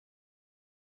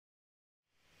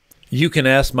You can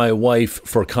ask my wife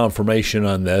for confirmation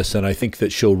on this, and I think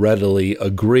that she'll readily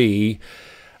agree.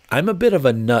 I'm a bit of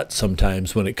a nut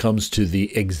sometimes when it comes to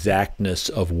the exactness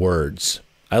of words.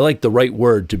 I like the right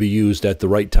word to be used at the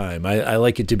right time. I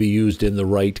like it to be used in the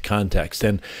right context.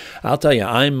 And I'll tell you,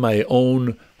 I'm my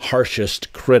own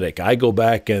harshest critic. I go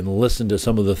back and listen to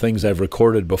some of the things I've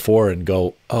recorded before and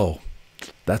go, oh,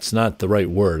 that's not the right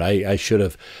word. I should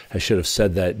have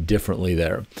said that differently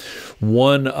there.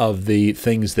 One of the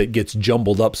things that gets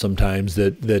jumbled up sometimes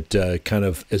that kind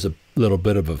of is a little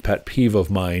bit of a pet peeve of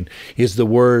mine is the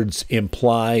words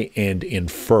imply and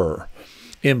infer.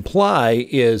 Imply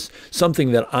is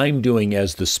something that I'm doing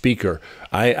as the speaker.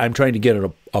 I'm trying to get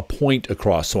a point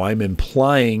across, so I'm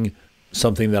implying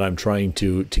something that I'm trying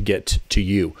to get to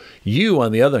you. You,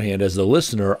 on the other hand, as the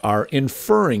listener, are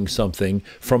inferring something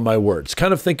from my words.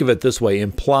 Kind of think of it this way.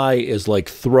 Imply is like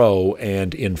throw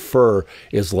and infer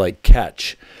is like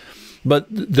catch. But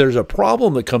there's a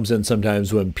problem that comes in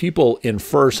sometimes when people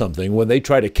infer something, when they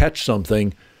try to catch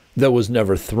something that was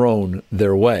never thrown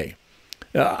their way.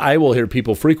 I will hear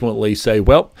people frequently say,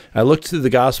 well, I looked through the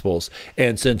Gospels,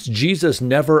 and since Jesus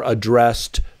never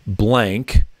addressed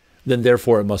blank, then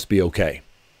therefore it must be okay.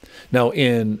 Now,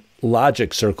 in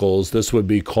logic circles, this would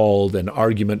be called an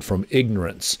argument from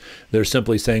ignorance. They're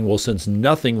simply saying, well, since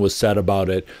nothing was said about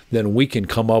it, then we can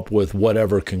come up with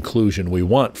whatever conclusion we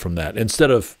want from that. Instead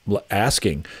of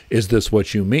asking, is this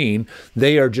what you mean?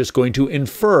 They are just going to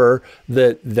infer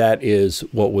that that is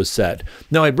what was said.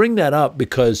 Now, I bring that up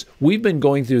because we've been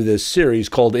going through this series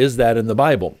called Is That in the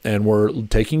Bible? And we're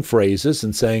taking phrases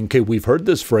and saying, okay, we've heard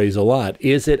this phrase a lot.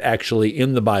 Is it actually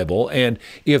in the Bible? And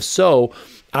if so,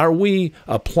 are we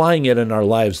applying it in our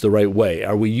lives the right way?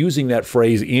 Are we using that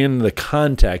phrase in the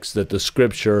context that the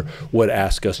Scripture would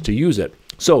ask us to use it?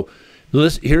 So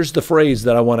here's the phrase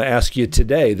that I want to ask you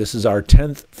today. This is our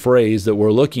 10th phrase that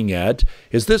we're looking at.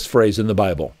 Is this phrase in the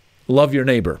Bible? Love your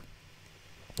neighbor.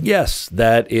 Yes,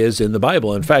 that is in the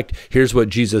Bible. In fact, here's what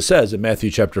Jesus says in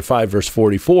Matthew chapter 5, verse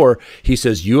 44. He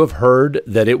says, you have heard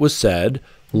that it was said,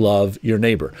 love your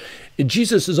neighbor.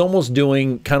 Jesus is almost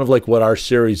doing kind of like what our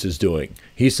series is doing.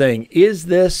 He's saying, is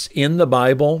this in the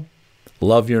Bible?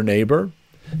 Love your neighbor.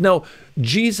 Now,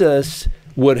 Jesus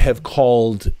would have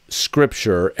called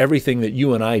Scripture everything that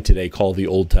you and I today call the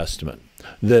Old Testament.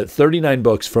 The 39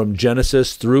 books from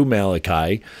Genesis through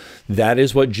Malachi, that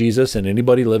is what Jesus and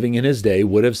anybody living in his day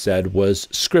would have said was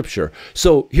Scripture.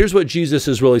 So here's what Jesus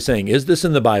is really saying. Is this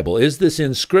in the Bible? Is this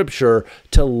in Scripture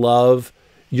to love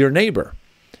your neighbor?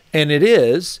 And it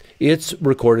is. It's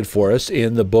recorded for us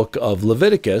in the book of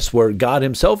Leviticus, where God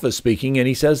himself is speaking, and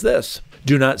he says this,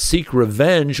 do not seek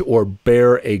revenge or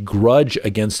bear a grudge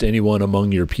against anyone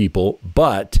among your people,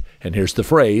 but, and here's the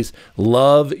phrase,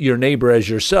 love your neighbor as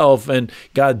yourself. And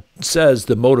God says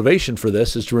the motivation for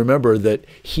this is to remember that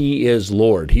he is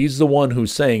Lord. He's the one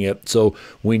who's saying it, so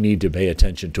we need to pay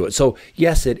attention to it. So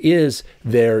yes, it is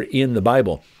there in the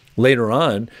Bible. Later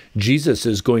on, Jesus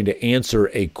is going to answer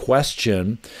a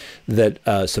question that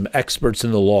some experts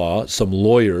in the law, some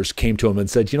lawyers came to him and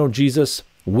said, you know, Jesus,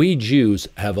 we Jews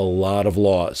have a lot of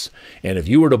laws. And if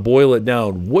you were to boil it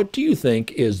down, what do you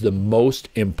think is the most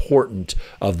important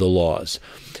of the laws?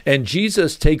 And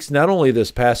Jesus takes not only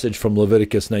this passage from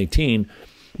Leviticus 19,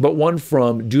 but one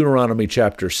from Deuteronomy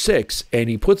chapter 6, and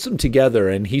he puts them together,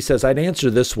 and he says, I'd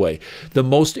answer this way. The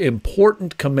most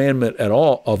important commandment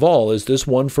of all is this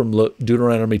one from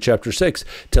Deuteronomy chapter 6,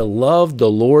 to love the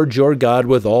Lord your God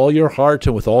with all your heart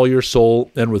and with all your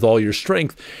soul and with all your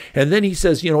strength. And then he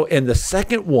says, you know, and the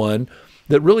second one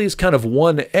that really is kind of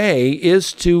 1A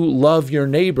is to love your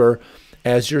neighbor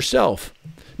as yourself.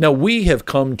 Now, we have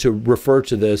come to refer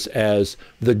to this as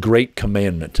the Great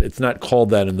Commandment. It's not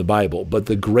called that in the Bible, but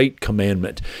the Great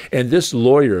Commandment. And this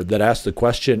lawyer that asked the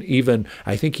question, even,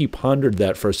 I think he pondered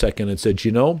that for a second and said,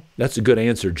 you know, that's a good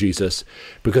answer, Jesus,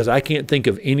 because I can't think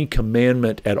of any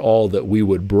commandment at all that we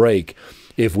would break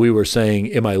if we were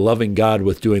saying, am I loving God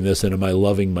with doing this, and am I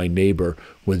loving my neighbor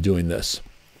with doing this?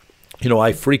 You know,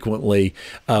 I frequently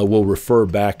will refer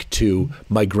back to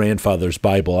my grandfather's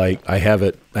Bible. I have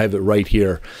it right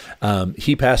here.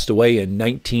 He passed away in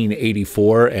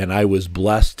 1984, and I was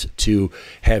blessed to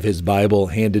have his Bible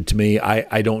handed to me.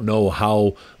 I don't know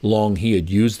how long he had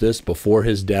used this before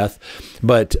his death,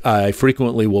 but I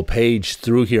frequently will page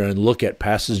through here and look at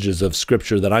passages of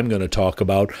Scripture that I'm going to talk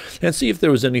about and see if there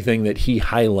was anything that he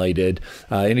highlighted,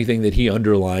 anything that he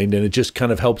underlined, and it just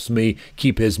kind of helps me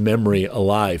keep his memory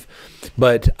alive.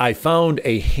 But I found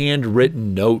a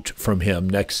handwritten note from him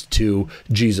next to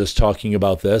Jesus talking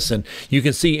about this. And you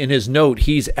can see in his note,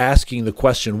 he's asking the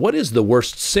question, what is the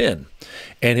worst sin?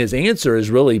 And his answer is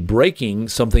really breaking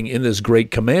something in this great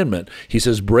commandment. He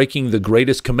says, breaking the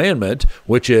greatest commandment,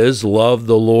 which is love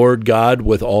the Lord God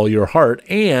with all your heart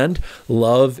and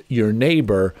love your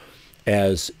neighbor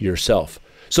as yourself.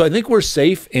 So I think we're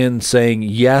safe in saying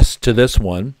yes to this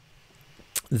one.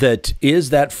 That is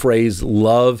that phrase,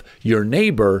 love your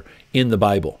neighbor, in the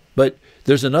Bible. But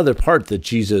there's another part that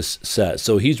Jesus says.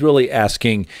 So he's really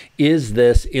asking, is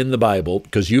this in the Bible?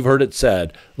 Because you've heard it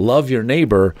said, love your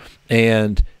neighbor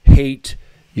and hate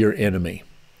your enemy.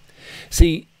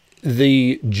 See,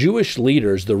 the Jewish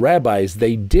leaders, the rabbis,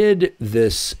 they did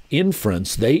this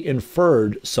inference. They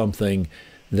inferred something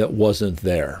that wasn't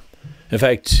there. In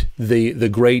fact, the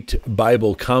great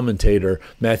Bible commentator,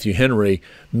 Matthew Henry,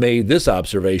 made this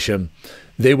observation.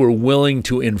 They were willing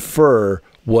to infer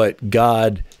what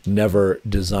God never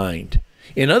designed.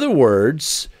 In other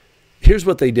words, here's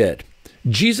what they did.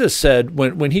 Jesus said,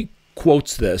 when he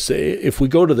quotes this, if we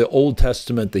go to the Old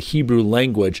Testament, the Hebrew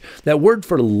language, that word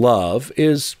for love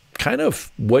is kind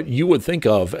of what you would think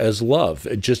of as love,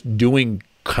 just doing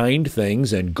kind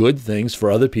things and good things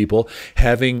for other people,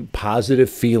 having positive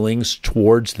feelings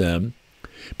towards them.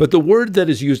 But the word that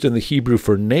is used in the Hebrew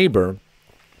for neighbor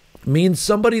means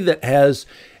somebody that has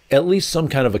at least some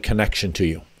kind of a connection to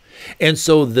you. And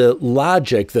so the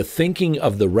logic, the thinking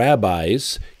of the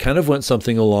rabbis kind of went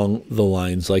something along the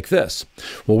lines like this.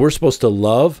 Well, we're supposed to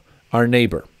love our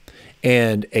neighbor.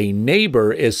 And a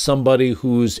neighbor is somebody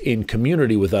who's in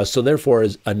community with us. So therefore,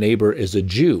 a neighbor is a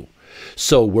Jew.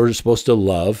 So we're supposed to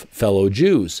love fellow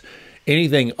Jews.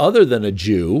 Anything other than a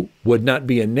Jew would not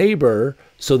be a neighbor,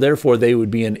 so therefore they would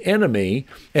be an enemy.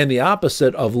 And the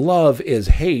opposite of love is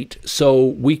hate, so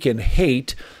we can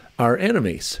hate our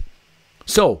enemies.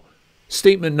 So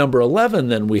statement number 11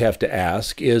 then we have to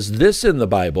ask, is this in the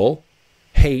Bible,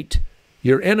 hate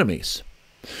your enemies?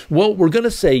 Well, we're going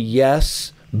to say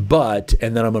yes, but,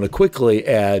 and then I'm going to quickly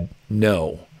add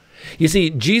no. You see,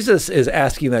 Jesus is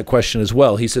asking that question as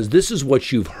well. He says, this is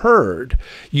what you've heard.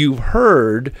 You've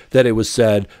heard that it was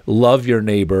said, love your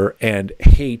neighbor and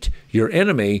hate your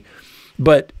enemy.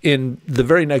 But in the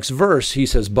very next verse, he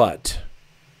says, but.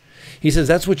 He says,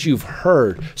 that's what you've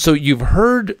heard. So you've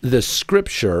heard the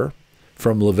scripture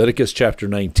from Leviticus chapter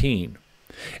 19.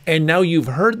 And now you've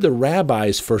heard the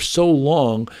rabbis for so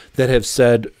long that have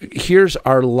said, here's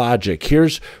our logic.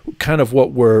 Here's kind of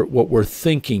what we're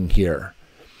thinking here.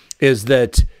 Is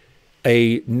that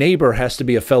a neighbor has to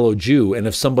be a fellow Jew, and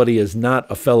if somebody is not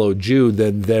a fellow Jew,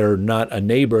 then they're not a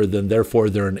neighbor, then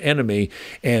therefore they're an enemy,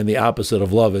 and the opposite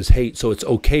of love is hate. So it's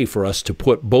okay for us to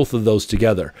put both of those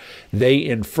together. They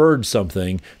inferred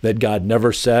something that God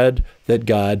never said, that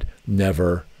God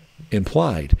never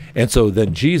implied. And so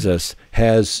then Jesus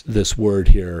has this word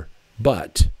here,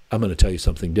 but. I'm going to tell you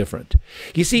something different.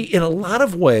 You see, in a lot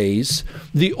of ways,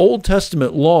 the Old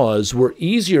Testament laws were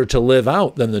easier to live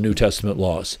out than the New Testament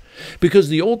laws because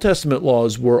the Old Testament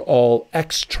laws were all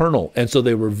external. And so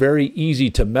they were very easy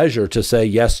to measure to say,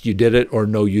 yes, you did it or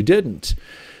no, you didn't.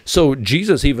 So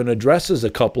Jesus even addresses a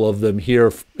couple of them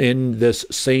here in this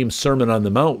same Sermon on the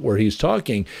Mount where he's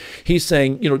talking. He's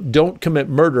saying, don't commit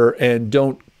murder and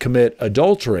don't commit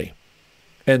adultery.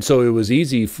 And so it was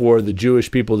easy for the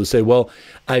Jewish people to say, well,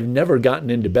 I've never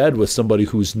gotten into bed with somebody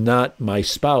who's not my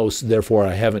spouse, therefore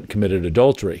I haven't committed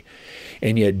adultery.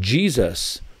 And yet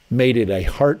Jesus made it a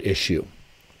heart issue.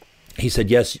 He said,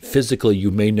 yes, physically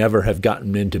you may never have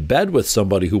gotten into bed with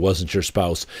somebody who wasn't your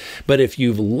spouse, but if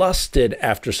you've lusted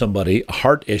after somebody, a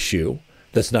heart issue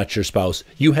that's not your spouse,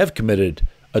 you have committed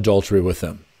adultery with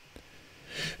them.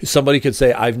 Somebody could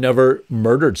say, I've never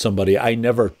murdered somebody. I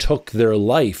never took their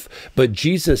life. But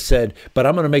Jesus said, but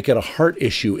I'm going to make it a heart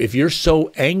issue. If you're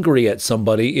so angry at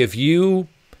somebody, if you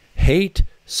hate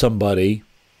somebody,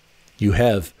 you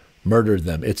have murdered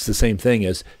them. It's the same thing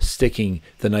as sticking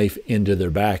the knife into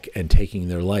their back and taking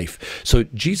their life. So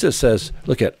Jesus says,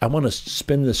 look, I want to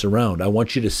spin this around. I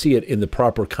want you to see it in the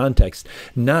proper context,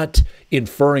 not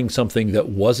inferring something that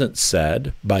wasn't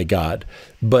said by God,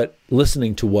 but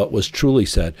listening to what was truly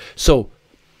said. So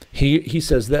he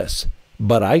says this,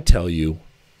 but I tell you,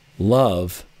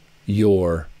 love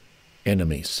your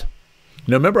enemies.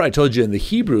 Now, remember I told you in the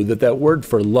Hebrew that word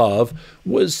for love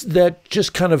was that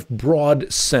just kind of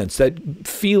broad sense, that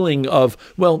feeling of,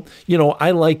 well, I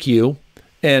like you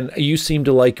and you seem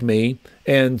to like me.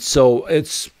 And so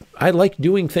I like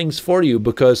doing things for you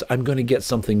because I'm going to get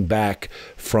something back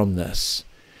from this.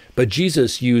 But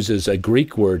Jesus uses a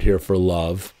Greek word here for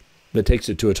love, that takes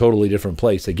it to a totally different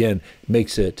place. Again,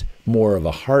 makes it more of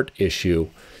a heart issue.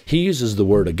 He uses the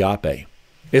word agape.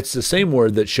 It's the same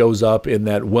word that shows up in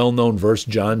that well-known verse,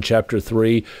 John chapter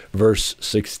 3, verse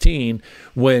 16,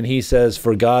 when he says,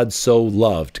 for God so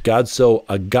loved, God so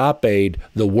agape'd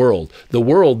the world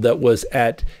that was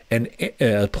at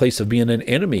a place of being an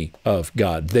enemy of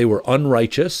God. They were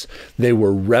unrighteous. They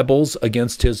were rebels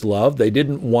against his love. They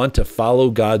didn't want to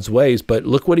follow God's ways. But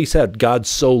look what he said, God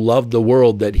so loved the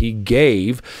world that he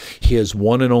gave his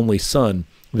one and only Son,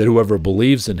 that whoever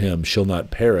believes in him shall not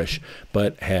perish,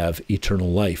 but have eternal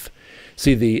life.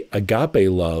 See, the agape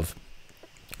love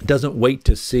doesn't wait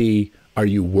to see, are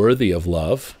you worthy of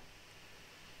love?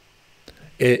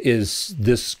 Is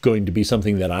this going to be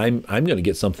something that I'm going to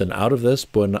get something out of this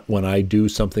when I do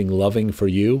something loving for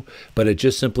you? But it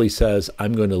just simply says,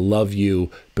 I'm going to love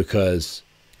you because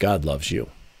God loves you.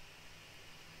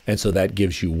 And so that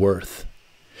gives you worth.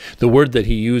 The word that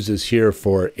he uses here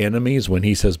for enemies, when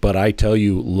he says, but I tell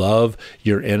you, love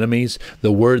your enemies,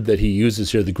 the word that he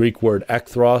uses here, the Greek word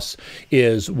ekthros,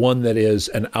 is one that is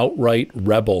an outright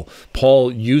rebel.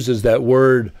 Paul uses that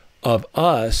word of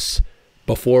us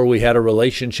before we had a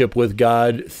relationship with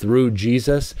God through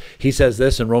Jesus. He says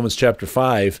this in Romans chapter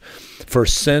 5, for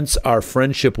since our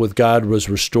friendship with God was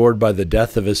restored by the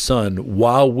death of his Son,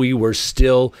 while we were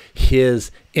still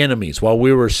his enemies, while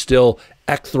we were still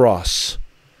ekthros,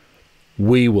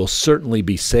 we will certainly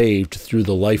be saved through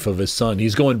the life of his Son.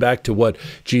 He's going back to what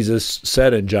Jesus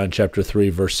said in John chapter 3,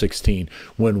 verse 16.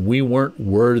 When we weren't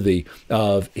worthy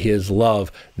of his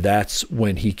love, that's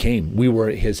when he came. We were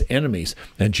his enemies.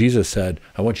 And Jesus said,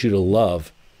 I want you to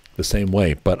love the same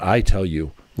way. But I tell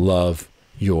you, love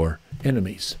your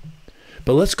enemies.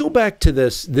 But let's go back to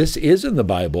this. This is in the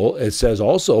Bible. It says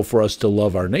also for us to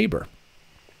love our neighbor.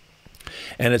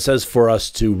 And it says for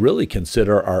us to really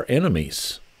consider our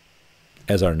enemies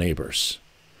as our neighbors.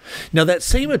 Now, that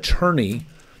same attorney,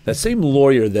 that same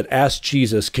lawyer that asked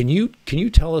Jesus, can you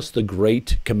tell us the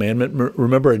great commandment?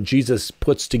 Remember, and Jesus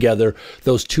puts together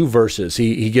those two verses.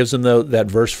 He gives them that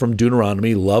verse from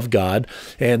Deuteronomy, love God,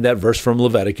 and that verse from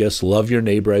Leviticus, love your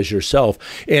neighbor as yourself.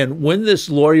 And when this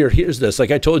lawyer hears this,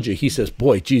 like I told you, he says,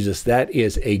 boy, Jesus, that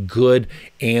is a good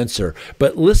answer.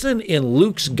 But listen in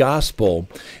Luke's gospel,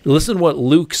 listen what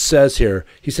Luke says here.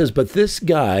 He says, but this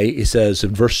guy, he says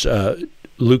in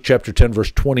Luke chapter 10,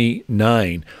 verse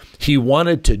 29, he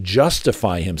wanted to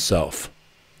justify himself.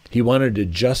 He wanted to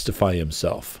justify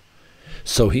himself.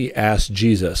 So he asked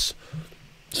Jesus,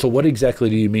 so what exactly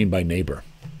do you mean by neighbor?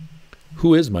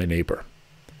 Who is my neighbor?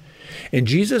 And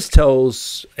Jesus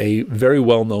tells a very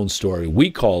well-known story.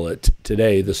 We call it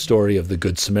today the story of the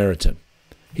Good Samaritan.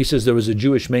 He says there was a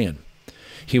Jewish man.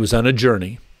 He was on a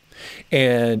journey,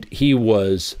 and he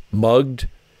was mugged,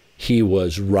 he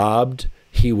was robbed,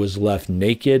 he was left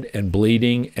naked and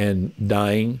bleeding and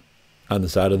dying on the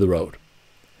side of the road.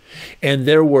 And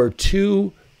there were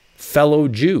two fellow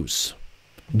Jews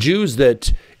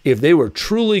that if they were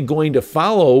truly going to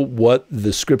follow what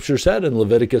the scripture said in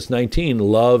Leviticus 19,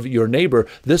 love your neighbor,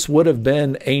 this would have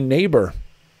been a neighbor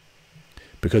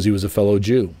because he was a fellow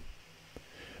Jew.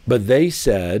 But they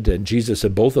said, and Jesus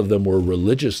said both of them were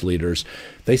religious leaders,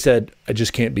 they said, I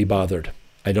just can't be bothered.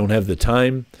 I don't have the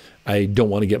time. I don't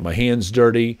want to get my hands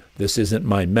dirty. This isn't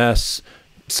my mess.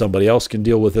 Somebody else can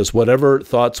deal with this. Whatever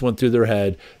thoughts went through their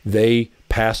head, they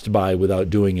passed by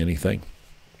without doing anything.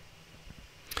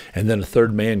 And then a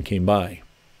third man came by,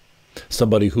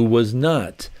 somebody who was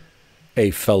not a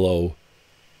fellow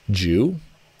Jew,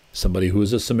 somebody who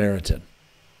was a Samaritan.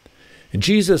 And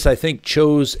Jesus, I think,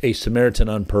 chose a Samaritan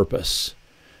on purpose.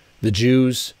 The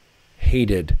Jews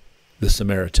hated the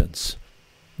Samaritans.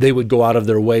 They would go out of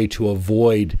their way to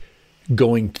avoid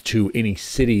going to any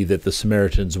city that the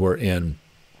Samaritans were in.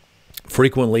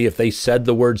 Frequently, if they said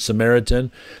the word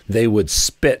Samaritan, they would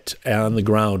spit on the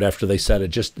ground after they said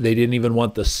it. They didn't even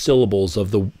want the syllables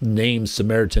of the name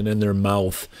Samaritan in their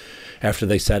mouth after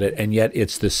they said it. And yet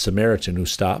it's this Samaritan who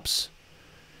stops.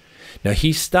 Now,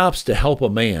 he stops to help a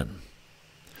man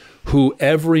who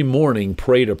every morning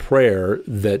prayed a prayer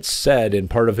that said in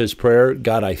part of his prayer,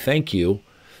 God, I thank you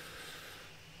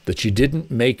that you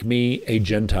didn't make me a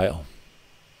Gentile.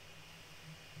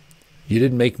 You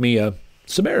didn't make me a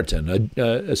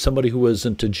Samaritan, somebody who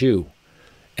wasn't a Jew.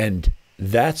 And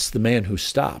that's the man who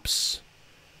stops,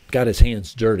 got his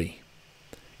hands dirty,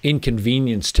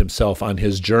 inconvenienced himself on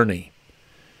his journey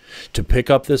to pick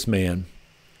up this man,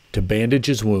 to bandage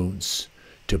his wounds,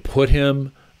 to put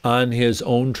him on his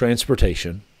own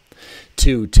transportation,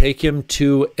 to take him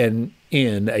to an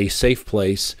inn, a safe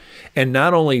place, and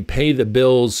not only pay the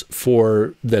bills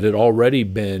for that had already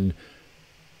been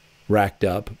racked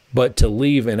up, but to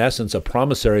leave, in essence, a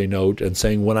promissory note and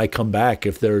saying, when I come back,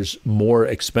 if there's more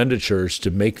expenditures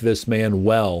to make this man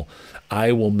well,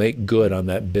 I will make good on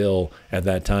that bill at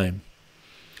that time.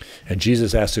 And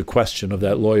Jesus asks a question of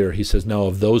that lawyer. He says, now,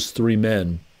 of those three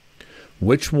men,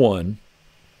 which one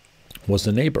was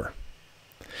the neighbor?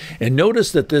 And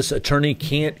notice that this attorney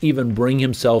can't even bring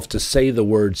himself to say the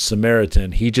word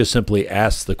Samaritan. He just simply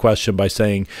asks the question by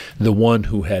saying, the one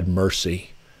who had mercy.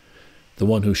 The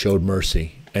one who showed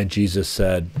mercy. And Jesus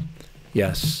said,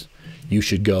 yes, you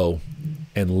should go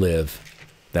and live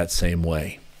that same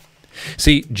way.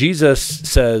 See, Jesus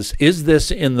says, is this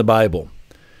in the Bible?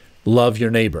 Love your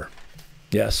neighbor.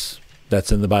 Yes,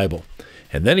 that's in the Bible.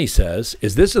 And then he says,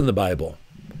 is this in the Bible?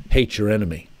 Hate your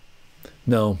enemy.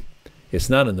 No, it's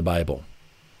not in the Bible.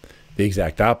 The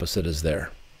exact opposite is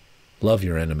there. Love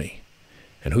your enemy.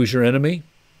 And who's your enemy?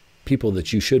 People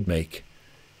that you should make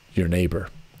your neighbor.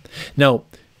 Now,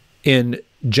 in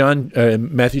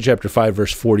Matthew chapter 5,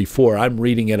 verse 44, I'm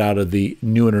reading it out of the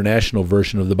New International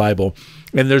Version of the Bible,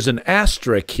 and there's an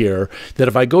asterisk here that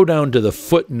if I go down to the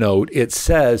footnote, it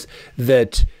says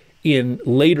that in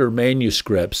later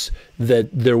manuscripts that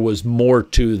there was more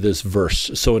to this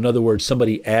verse. So in other words,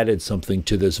 somebody added something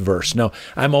to this verse. Now,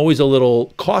 I'm always a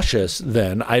little cautious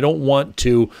then. I don't want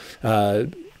to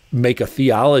make a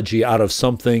theology out of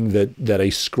something that a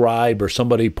scribe or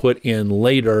somebody put in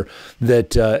later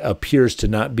that appears to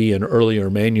not be in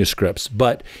earlier manuscripts.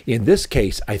 But in this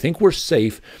case, I think we're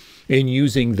safe in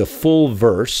using the full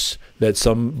verse that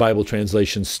some Bible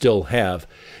translations still have,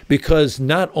 because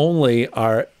not only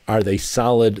are they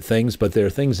solid things, but they're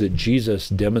things that Jesus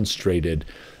demonstrated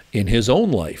in his own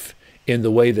life, in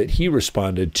the way that he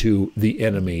responded to the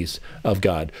enemies of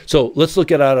God. So let's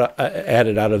look at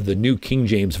it out of the New King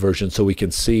James Version so we can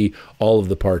see all of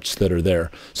the parts that are there.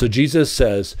 So Jesus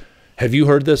says, have you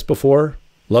heard this before?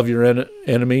 Love your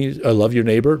enemies, love your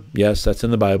neighbor. Yes, that's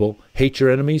in the Bible. Hate your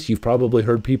enemies. You've probably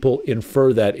heard people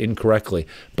infer that incorrectly.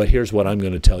 But here's what I'm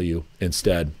going to tell you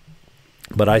instead.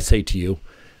 But I say to you,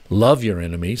 love your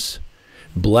enemies,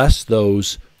 bless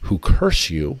those who curse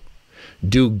you,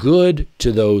 do good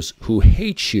to those who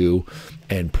hate you,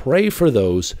 and pray for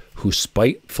those who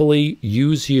spitefully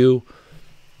use you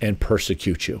and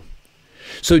persecute you.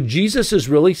 So Jesus is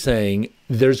really saying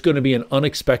there's going to be an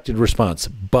unexpected response.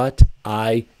 But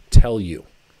I tell you,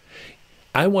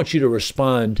 I want you to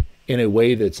respond in a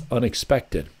way that's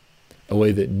unexpected, a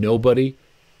way that nobody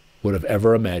would have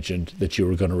ever imagined that you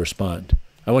were going to respond.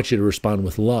 I want you to respond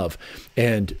with love.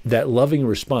 And that loving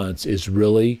response is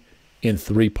really in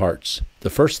three parts. The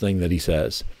first thing that he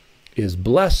says is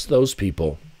bless those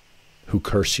people who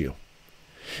curse you.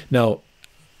 Now,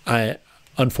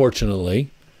 unfortunately,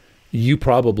 you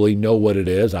probably know what it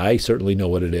is. I certainly know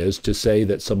what it is to say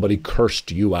that somebody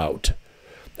cursed you out.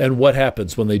 And what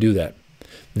happens when they do that?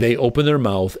 They open their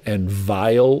mouth and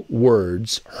vile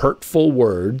words, hurtful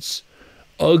words,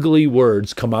 ugly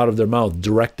words come out of their mouth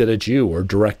directed at you or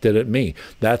directed at me.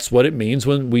 That's what it means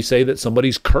when we say that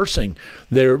somebody's cursing.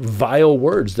 They're vile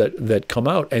words that come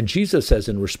out. And Jesus says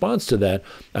in response to that,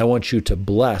 I want you to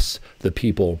bless the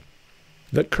people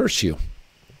that curse you.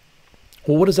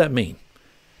 Well, what does that mean?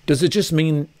 Does it just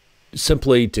mean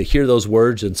simply to hear those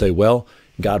words and say, well,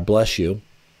 God bless you?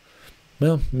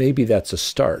 Well, maybe that's a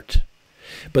start.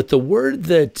 But the word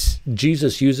that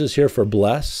Jesus uses here for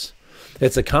bless,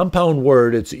 it's a compound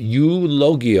word. It's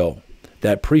eulogio.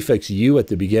 That prefix "eu" at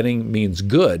the beginning means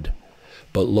good,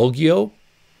 but logio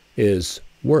is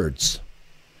words.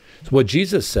 So what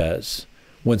Jesus says,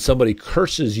 when somebody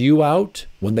curses you out,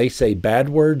 when they say bad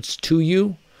words to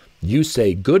you, you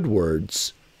say good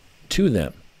words to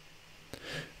them.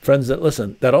 Friends,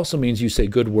 listen, that also means you say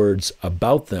good words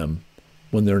about them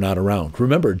when they're not around.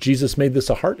 Remember, Jesus made this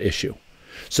a heart issue.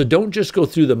 So don't just go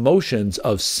through the motions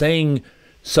of saying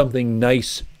something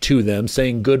nice to them,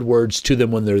 saying good words to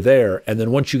them when they're there, and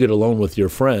then once you get alone with your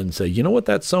friend, say, you know what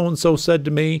that so-and-so said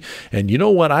to me, and you know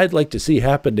what I'd like to see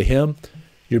happen to him?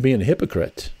 You're being a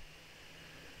hypocrite.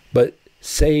 But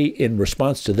say in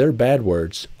response to their bad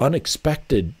words,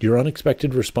 your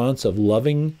unexpected response of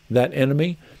loving that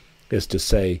enemy is to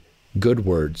say good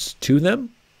words to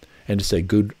them and to say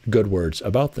good words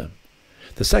about them.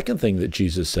 The second thing that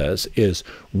Jesus says is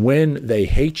when they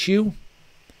hate you,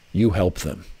 you help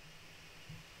them.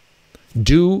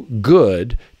 Do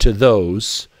good to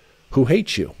those who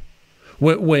hate you.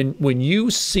 When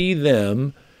you see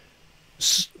them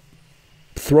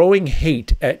throwing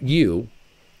hate at you,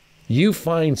 you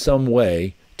find some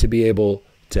way to be able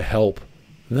to help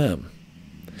them.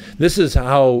 This is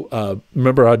how,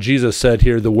 remember how Jesus said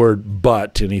here the word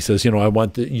but, and he says, I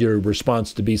want your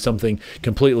response to be something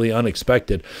completely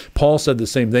unexpected. Paul said the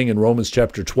same thing in Romans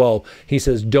chapter 12. He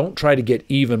says, don't try to get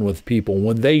even with people.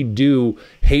 When they do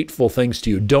hateful things to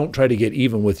you, don't try to get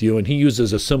even with you. And he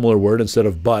uses a similar word instead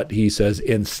of but, he says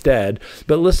instead.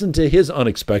 But listen to his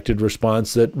unexpected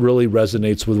response that really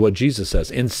resonates with what Jesus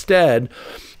says. Instead,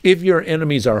 if your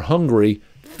enemies are hungry,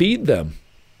 feed them.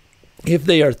 If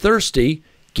they are thirsty,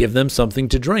 give them something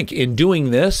to drink. In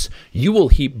doing this, you will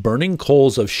heap burning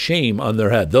coals of shame on their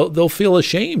head. They'll feel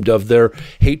ashamed of their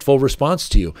hateful response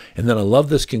to you. And then I love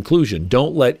this conclusion.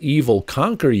 Don't let evil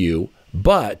conquer you,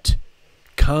 but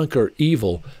conquer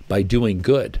evil by doing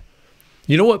good.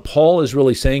 You know what Paul is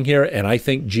really saying here? And I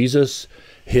think Jesus,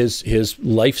 his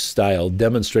lifestyle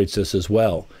demonstrates this as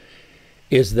well,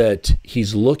 is that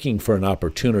he's looking for an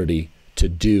opportunity to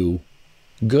do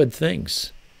good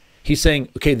things. He's saying,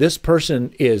 okay, this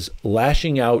person is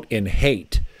lashing out in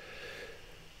hate.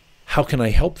 How can I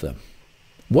help them?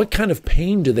 What kind of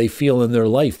pain do they feel in their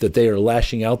life that they are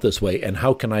lashing out this way, and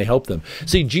how can I help them?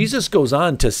 See, Jesus goes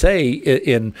on to say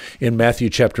in Matthew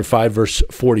chapter 5, verse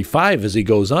 45, as he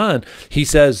goes on, he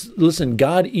says, listen,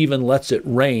 God even lets it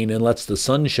rain and lets the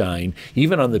sun shine,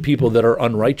 even on the people that are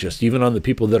unrighteous, even on the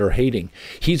people that are hating.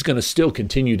 He's going to still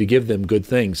continue to give them good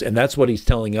things, and that's what he's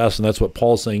telling us, and that's what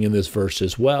Paul's saying in this verse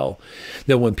as well,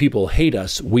 that when people hate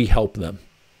us, we help them.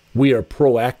 We are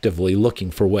proactively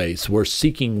looking for ways. We're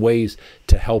seeking ways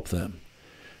to help them.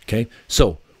 Okay?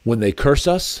 So when they curse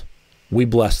us, we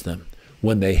bless them.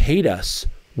 When they hate us,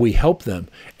 we help them.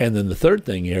 And then the third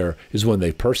thing here is when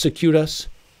they persecute us,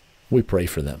 we pray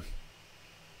for them.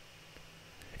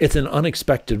 It's an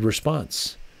unexpected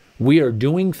response. We are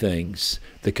doing things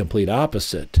the complete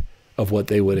opposite of what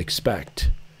they would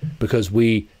expect because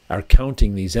we are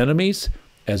counting these enemies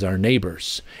as our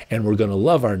neighbors, and we're going to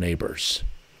love our neighbors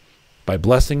by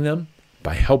blessing them,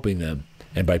 by helping them,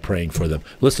 and by praying for them.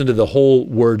 Listen to the whole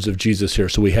words of Jesus here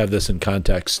so we have this in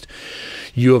context.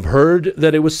 You have heard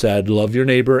that it was said, love your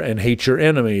neighbor and hate your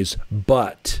enemies,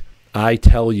 but I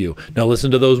tell you. Now listen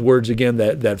to those words again,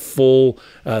 that full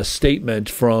statement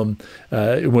from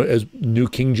New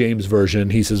King James Version.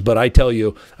 He says, but I tell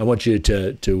you, I want you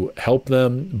to help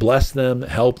them, bless them,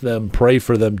 help them, pray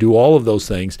for them, do all of those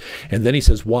things. And then he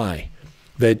says, why?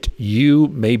 That you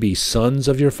may be sons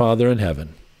of your Father in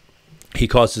heaven. He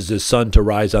causes his sun to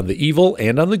rise on the evil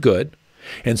and on the good,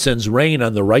 and sends rain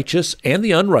on the righteous and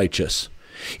the unrighteous.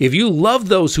 If you love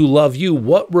those who love you,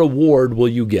 what reward will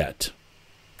you get?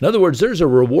 In other words, there's a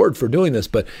reward for doing this,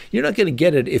 but you're not going to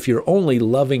get it if you're only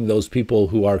loving those people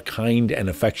who are kind and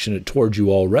affectionate towards you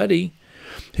already.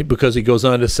 Because he goes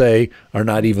on to say, are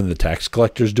not even the tax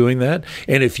collectors doing that?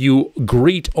 And if you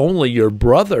greet only your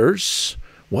brothers,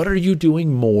 what are you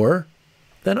doing more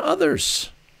than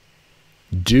others?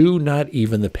 Do not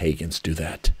even the pagans do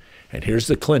that? And here's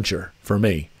the clincher for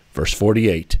me. Verse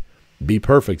 48, be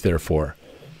perfect, therefore,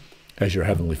 as your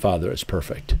heavenly Father is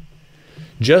perfect.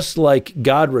 Just like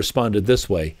God responded this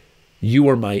way, you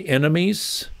were my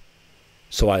enemies,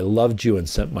 so I loved you and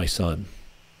sent my Son.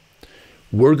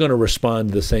 We're going to respond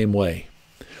the same way.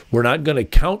 We're not going to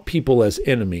count people as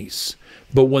enemies,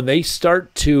 but when they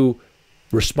start to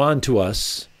respond to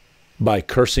us by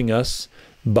cursing us,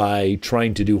 by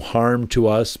trying to do harm to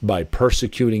us, by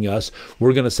persecuting us,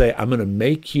 we're going to say, I'm going to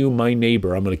make you my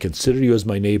neighbor. I'm going to consider you as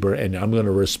my neighbor, and I'm going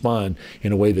to respond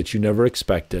in a way that you never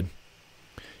expected.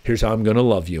 Here's how I'm going to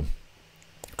love you.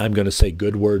 I'm going to say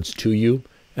good words to you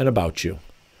and about you.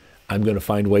 I'm going to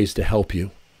find ways to help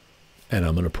you, and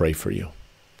I'm going to pray for you.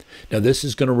 Now, this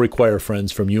is going to require,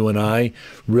 friends, from you and I,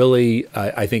 really,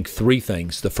 I think, three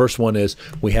things. The first one is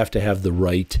we have to have the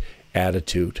right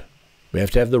attitude. We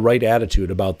have to have the right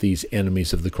attitude about these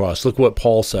enemies of the cross. Look what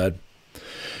Paul said.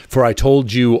 For I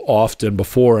told you often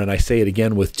before, and I say it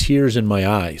again with tears in my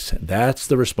eyes. And that's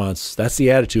the response. That's the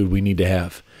attitude we need to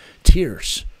have.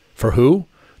 Tears. For who?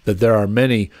 That there are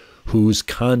many whose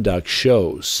conduct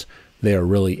shows they are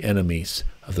really enemies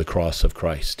of the cross of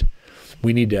Christ.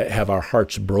 We need to have our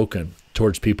hearts broken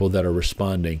towards people that are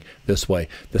responding this way.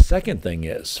 The second thing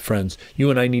is, friends, you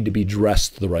and I need to be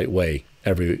dressed the right way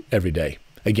every day.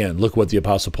 Again, look what the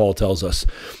Apostle Paul tells us.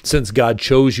 Since God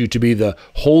chose you to be the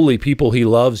holy people he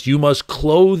loves, you must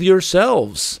clothe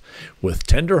yourselves with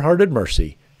tender-hearted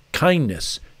mercy,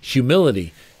 kindness,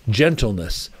 humility,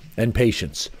 gentleness, and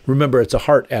patience. Remember, it's a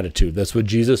heart attitude. That's what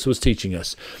Jesus was teaching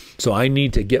us. So I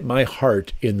need to get my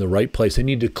heart in the right place. I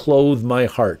need to clothe my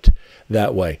heart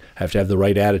that way. I have to have the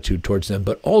right attitude towards them.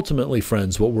 But ultimately,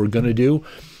 friends, what we're going to do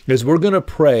is we're going to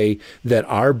pray that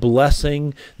our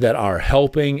blessing, that our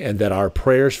helping, and that our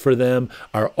prayers for them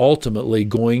are ultimately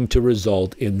going to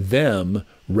result in them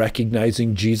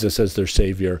recognizing Jesus as their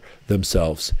Savior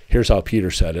themselves. Here's how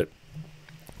Peter said it.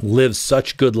 Live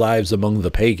such good lives among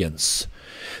the pagans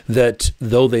that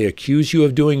though they accuse you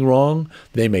of doing wrong,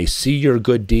 they may see your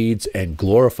good deeds and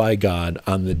glorify God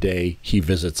on the day he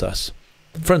visits us.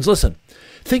 Friends, listen,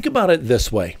 think about it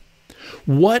this way.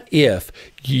 What if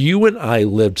you and I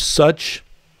lived such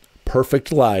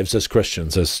perfect lives as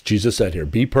Christians, as Jesus said here,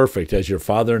 be perfect as your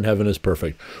Father in heaven is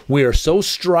perfect. We are so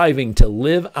striving to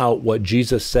live out what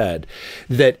Jesus said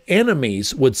that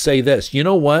enemies would say this, you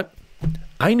know what?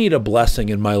 I need a blessing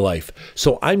in my life,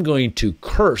 so I'm going to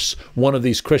curse one of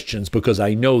these Christians because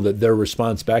I know that their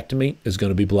response back to me is going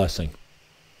to be blessing.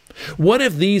 What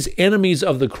if these enemies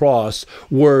of the cross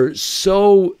were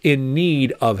so in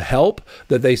need of help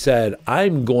that they said,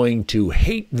 I'm going to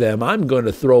hate them, I'm going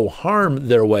to throw harm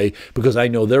their way because I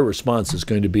know their response is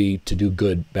going to be to do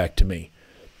good back to me?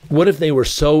 What if they were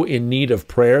so in need of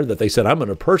prayer that they said, I'm going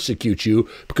to persecute you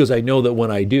because I know that when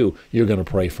I do, you're going to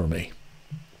pray for me?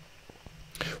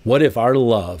 What if our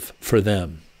love for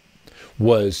them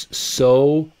was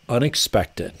so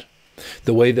unexpected,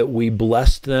 the way that we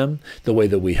blessed them, the way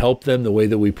that we helped them, the way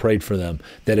that we prayed for them,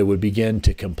 that it would begin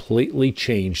to completely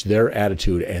change their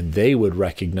attitude and they would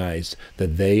recognize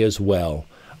that they as well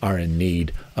are in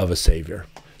need of a Savior?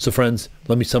 So friends,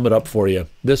 let me sum it up for you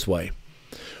this way.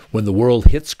 When the world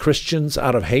hits Christians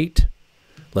out of hate,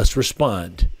 let's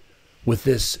respond with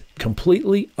this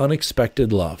completely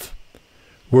unexpected love.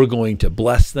 We're going to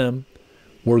bless them,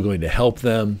 we're going to help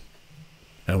them,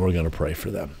 and we're going to pray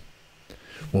for them.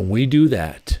 When we do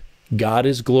that, God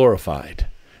is glorified.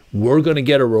 We're going to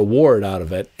get a reward out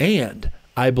of it, and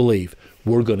I believe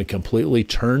we're going to completely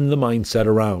turn the mindset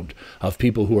around of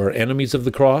people who are enemies of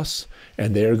the cross,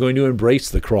 and they're going to embrace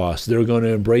the cross. They're going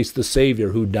to embrace the Savior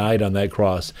who died on that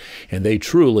cross, and they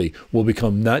truly will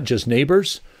become not just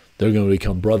neighbors, they're going to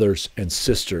become brothers and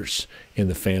sisters in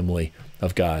the family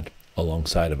of God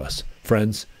alongside of us.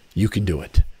 Friends, you can do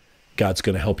it. God's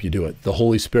going to help you do it. The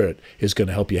Holy Spirit is going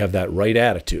to help you have that right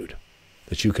attitude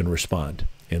that you can respond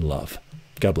in love.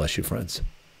 God bless you, friends.